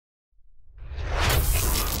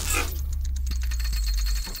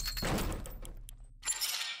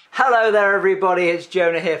Hello there everybody, it's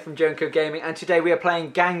Jonah here from Jonco Gaming, and today we are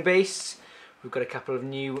playing Gang Beasts. We've got a couple of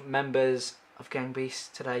new members of Gang Beasts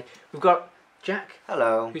today. We've got Jack.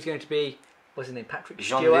 Hello. Who's going to be, what's his name, Patrick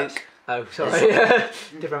Jean-Luc. Stewart? Oh, sorry.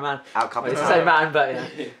 Different man. Al Capitan. Well, it's the same man, but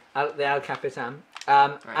yeah. The Al Capitan.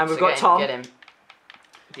 And we've got Tom. Get him.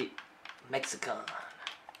 The Mexican.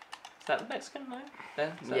 Is that the Mexican?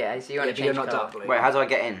 No? Yeah, so you want to change not colour. dark blue. Wait, how do I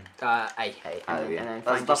get in? A. And Oh, then, yeah. and then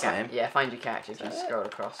That's find not your him. Yeah, find your character if you scroll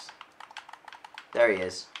across. There he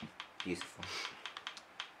is. Beautiful.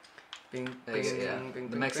 Bing, There you go, yeah. bing, bing, The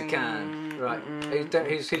bing, Mexican. bing. Right.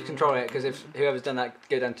 Who's controlling it? Because if whoever's done that,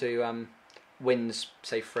 go down to wins,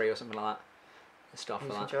 say 3 or something like that. Start for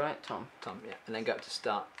Who's that. controlling it? Tom. Tom, yeah, and then go up to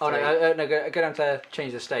start. Oh Three. no, go down to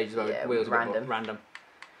change the stage as well. Yeah, Wheels are a bit random. more random.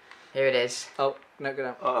 Here it is. Oh no, go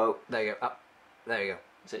down. Uh-oh. There you go. Up. There you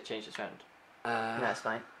Does it change its round? go. No, that's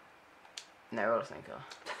fine. No, we're all the same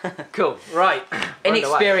colour. Cool. Right.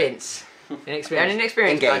 Inexperience. They're an Inexperienced.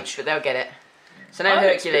 inexperienced bunch, Engage. but they'll get it. So no I'm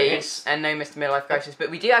Hercules experienced. and no Mr. Midlife Crisis, but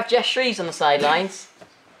we do have Jess Shreves on the sidelines.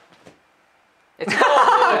 It's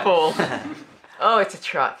a ball. Oh, it's a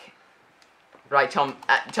truck. Right, Tom.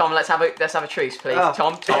 Tom, let's have a truce, please. Oh,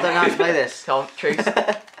 Tom. I don't know how to play this. Tom, truce.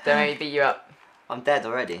 Don't make me beat you up. I'm dead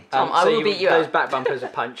already. Tom, I will beat you Those up. back bumpers are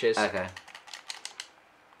punches. Okay.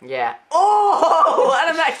 Yeah. Oh,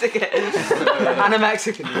 and a Mexican. And a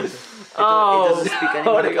Mexican. It Oh, doesn't speak any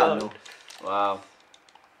oh my Mexicano. Wow.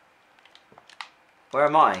 Where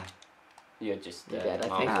am I? You're just You're dead, I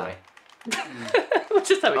miles think. away. We're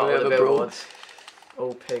just having oh, a bit the of a brawl. billboards.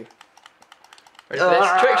 Oh, poo. Ready for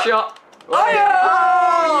this? Trick shot. Oh,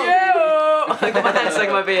 yeah! I got my hand stuck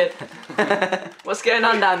in my beard. What's going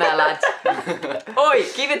on down there, lads? Oi,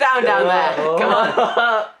 keep it down there. Come on.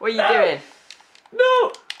 What are you doing?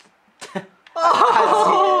 No.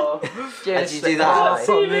 How'd you do that?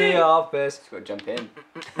 From the office. Just gotta jump in.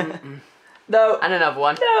 No. And another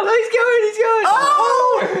one. No, he's going. He's going.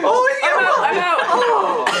 Oh! I'm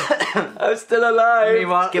out. I'm still alive.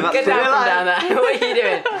 Meanwhile, Give up. Get down from down there. What are you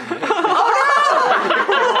doing?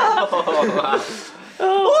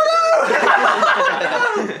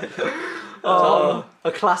 Oh,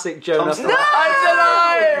 a classic Jonah. Tom's Fry. not-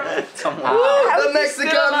 I'm alive. The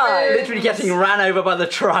Mexican man! Literally getting ran over by the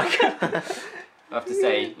truck. I have to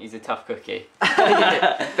say, he's a tough cookie.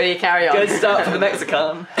 But you carry on. Good start for the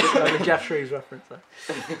Mexican. The Jeff Shreves reference there.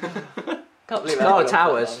 Can't believe Oh,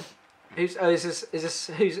 towers. Who's? Oh, is this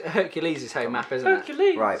who's Hercules' home map, isn't it?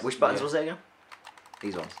 Hercules. Right, which buttons Yeah. was it again?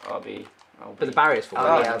 These ones. I'll be. But the barrier's full. Oh,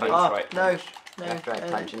 Oh, yeah, yeah, I'll right. no. Left, right,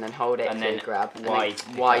 punch, and then hold it And to then grab, and Y then to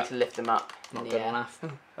pick Y up. to lift them up. Not in good the air. enough.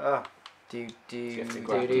 Oh. Do you have to do.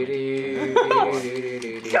 grab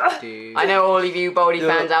I know all of you Boldy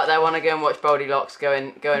fans out there want to go and watch Boldy Locks go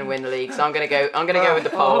and win the league, so I'm gonna go with the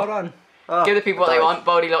pole. Hold on. Oh, Give the people what they died. want.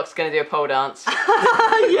 Boldy Locks gonna do a pole dance.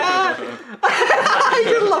 Yeah.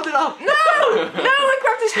 You lobbed it off. No, I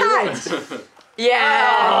grabbed his hand.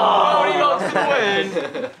 Yeah, Boldy Locks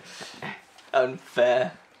win.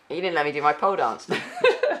 Unfair. He didn't let me do my pole dance.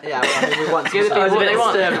 Yeah, well, I mean, we want Give the I was people a what bit they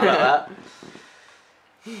want. stern about that.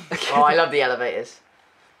 Oh, I love the elevators.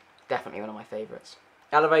 Definitely one of my favourites.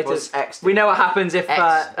 Elevators. What's X? We know what happens if.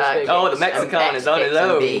 Oh, the Mexican is on his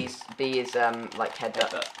own. B is like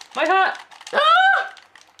headbutt. My hat. Ah!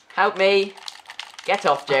 Help me. Get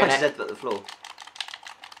off, I Jonah. just head at the floor.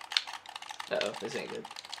 Uh oh, this ain't good.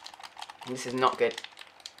 This is not good.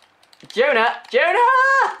 Jonah!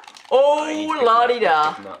 Jonah! Oh,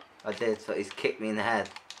 la-di-da. I did, but he's kicked me in the head.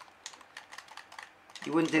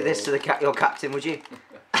 You wouldn't do this to the your captain, would you?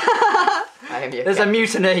 I am your There's a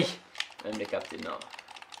mutiny. And the captain not.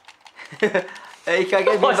 Hey, you can't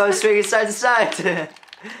get me both swinging side to side.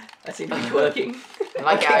 I seem to be working. I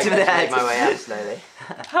like I it. kicked him I in the just head. made my way out slowly.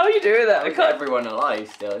 How are you doing that? I got everyone alive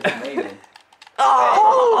still. It's amazing.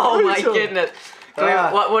 Oh my brutal. goodness.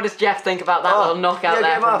 What does Jeff think about that little knockout yeah, there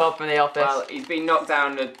get him from off. Bob from the office? Well, he's been knocked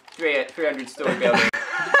down a 300-story building.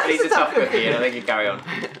 But he's a tough cookie, and I think he'll carry on.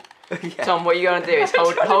 Yeah. Tom, what you're gonna do is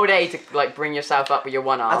hold A to like bring yourself up with your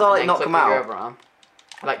one arm. I thought, like, and then knock click him with your out. other arm.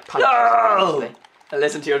 Like punch. No! him, I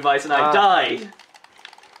listened to your advice and I died.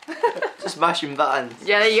 Just mashing buttons.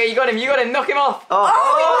 yeah, there you go. You got him. You got him. Knock him off.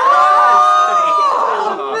 Oh!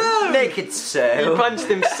 Naked You so. punched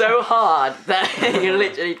him so hard that you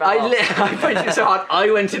literally fell off. I punched it so hard I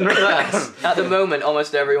went in reverse. At the moment,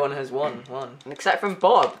 almost everyone has won. Except from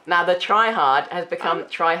Bob. Now the try hard has become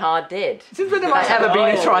try hard did. Since when have I ever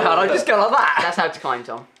been a try hard? I just go like that. That's how to climb,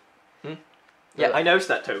 Tom. Yeah, I noticed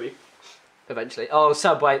that, Toby. Eventually. Oh,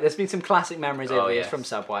 Subway. There's been some classic memories over here yes. from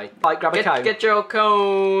Subway. Like, grab a cone. Get your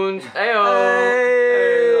cones. Ayo.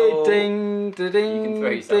 Hey, Ayo. ding, da, ding, You can throw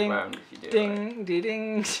yourself ding. around if you do Ding, ding,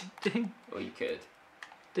 ding, ding, Or you could.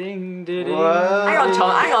 ding, ding, ding. Whoa. Hang on,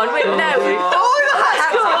 Tom. Hang on. Wait, no.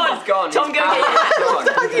 Oh, It's gone. Tom, It's go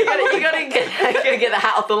get gone. you gotta get the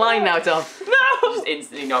hat off the line now, Tom. Just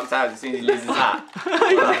instantly knocked out as soon as he loses his hat.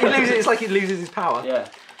 He loses, it's like he loses his power. Yeah.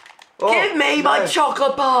 Oh, Give me my no.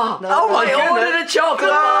 chocolate bar! No. Oh my I god! I ordered a chocolate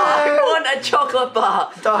bar! I want a chocolate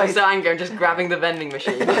bar! Die. I'm so angry, I'm just grabbing the vending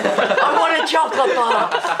machine. I want a chocolate bar!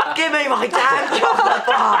 Give me my damn chocolate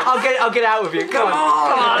bar! I'll get out with you. Come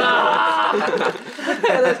on.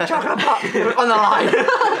 There's chocolate bar on the line.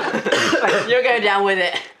 You're going down with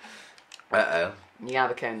it. Uh-oh. You can have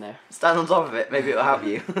a cone though. Stand on top of it, maybe it'll help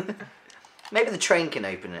you. Maybe the train can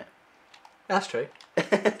open it. That's true.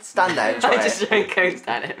 Stand out, try I just it. throwing cones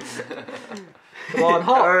down it. Come on,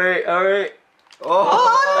 hot. Alright, alright.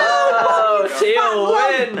 Oh, Oh,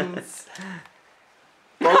 Teal wins!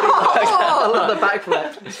 Oh, I love the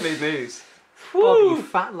backflip. Smooth moves. Bob, you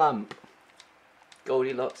fat lump.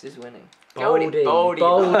 Goldilocks is winning. Boldy. Boldy.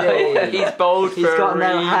 Boldy. He's bold He's for got a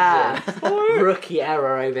no reason. hair. Rookie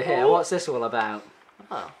error over here. What's this all about?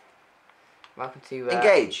 Oh. Welcome to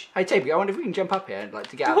Engage. Hey, Toby, I wonder if we can jump up here, like,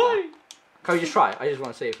 to get out there. Can we just try it? I just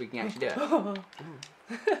want to see if we can actually do it.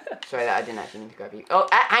 Sorry that I didn't actually need to grab you. Oh,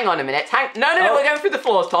 hang on a minute. No, we're going through the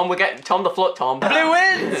floors, Tom. We're getting Tom the floor, Tom. Blue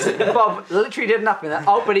wins! Bob literally did nothing there.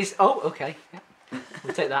 Oh, but he's... Oh, okay. Yeah.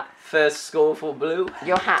 We'll take that. First score for blue.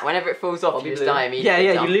 Your hat, whenever it falls off, Bobby you just Blue. die immediately.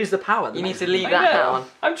 Yeah, Tom. you lose the power. You need to leave. leave I that hat know. on.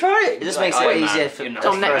 I'm trying. It just Like makes it Iron Man, easier for you're not.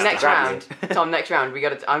 Tom, for us to next grab round. you. Tom, next round.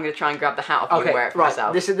 I'm gonna try and grab the hat off you and Okay, wear it for right.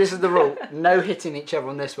 myself. This is the rule. No hitting each other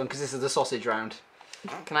on this one because this is the sausage round.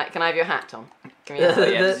 Can I have your hat, Tom? Give me your Oh,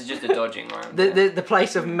 hat. yeah, this is just a dodging round. The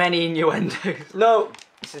place of many innuendos. No.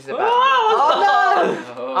 This is the bad.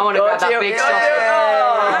 Oh, Oh, I want to grab that big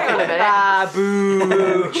sausage. Hang on a minute. Ah,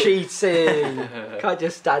 boo! Cheating. Can't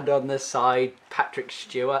just stand on the side, Patrick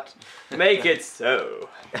Stewart. no. Make it so.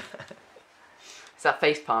 It's that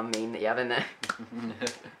facepalm meme that you have in there.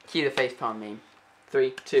 Cue the facepalm meme.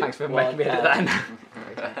 3, 2, Thanks for 1, making me do and- that.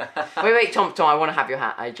 Wait, Tom, I want to have your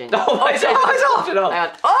hat. I genuinely. Oh, it's off! It's off! It off. Hang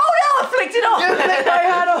on. Oh no, I flicked it off! You flicked my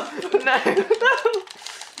hat off!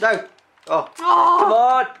 No. No. Oh.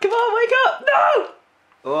 Come on, wake up! No!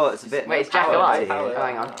 Oh, it's a bit. Wait, is Jack power alive? to Oh, here.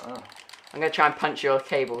 hang on. I'm going to try and punch your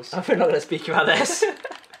cables. I'm not going to speak about this.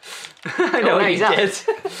 I know Oh, what no, you he's out. did.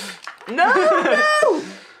 No, no!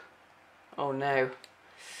 Oh no.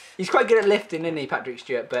 He's quite good at lifting, isn't he, Patrick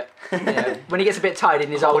Stewart? But you know, when he gets a bit tired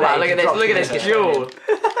in his Oh, old wow, age, look he at this, drops look at in this a bit. jewel.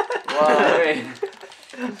 Wow.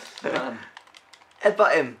 Man.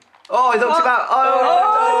 Headbutt him. Oh, he knocked him out.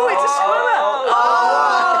 Oh, it's a swimmer!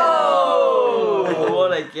 Oh,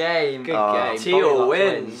 what a game. Good Oh. game. Teal Goldilocks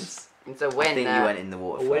wins. It's a I win think there. you went in the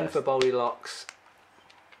water A win first. for Goldilocks.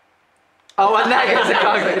 Oh, and there goes the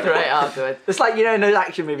cargo. Right afterwards. It's like, you know, in those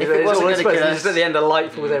action movies If where it it's wasn't all gonna explosive, kill just us- at the end a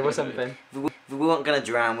light falls over or something. If we weren't going to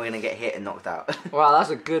drown, we're going to get hit and knocked out. Wow, that was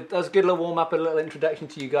a good little warm up, a little introduction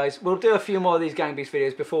to you guys. We'll do a few more of these Gang Beasts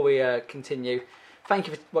videos before we continue. Thank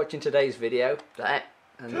you for watching today's video. That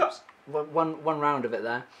And one round of it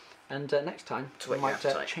there. And next time we Wait, might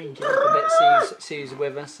yeah, sorry. change it up a bit. See who's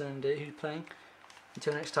with us and who's playing.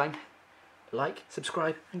 Until next time, like,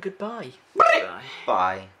 subscribe, and goodbye. it.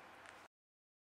 Bye.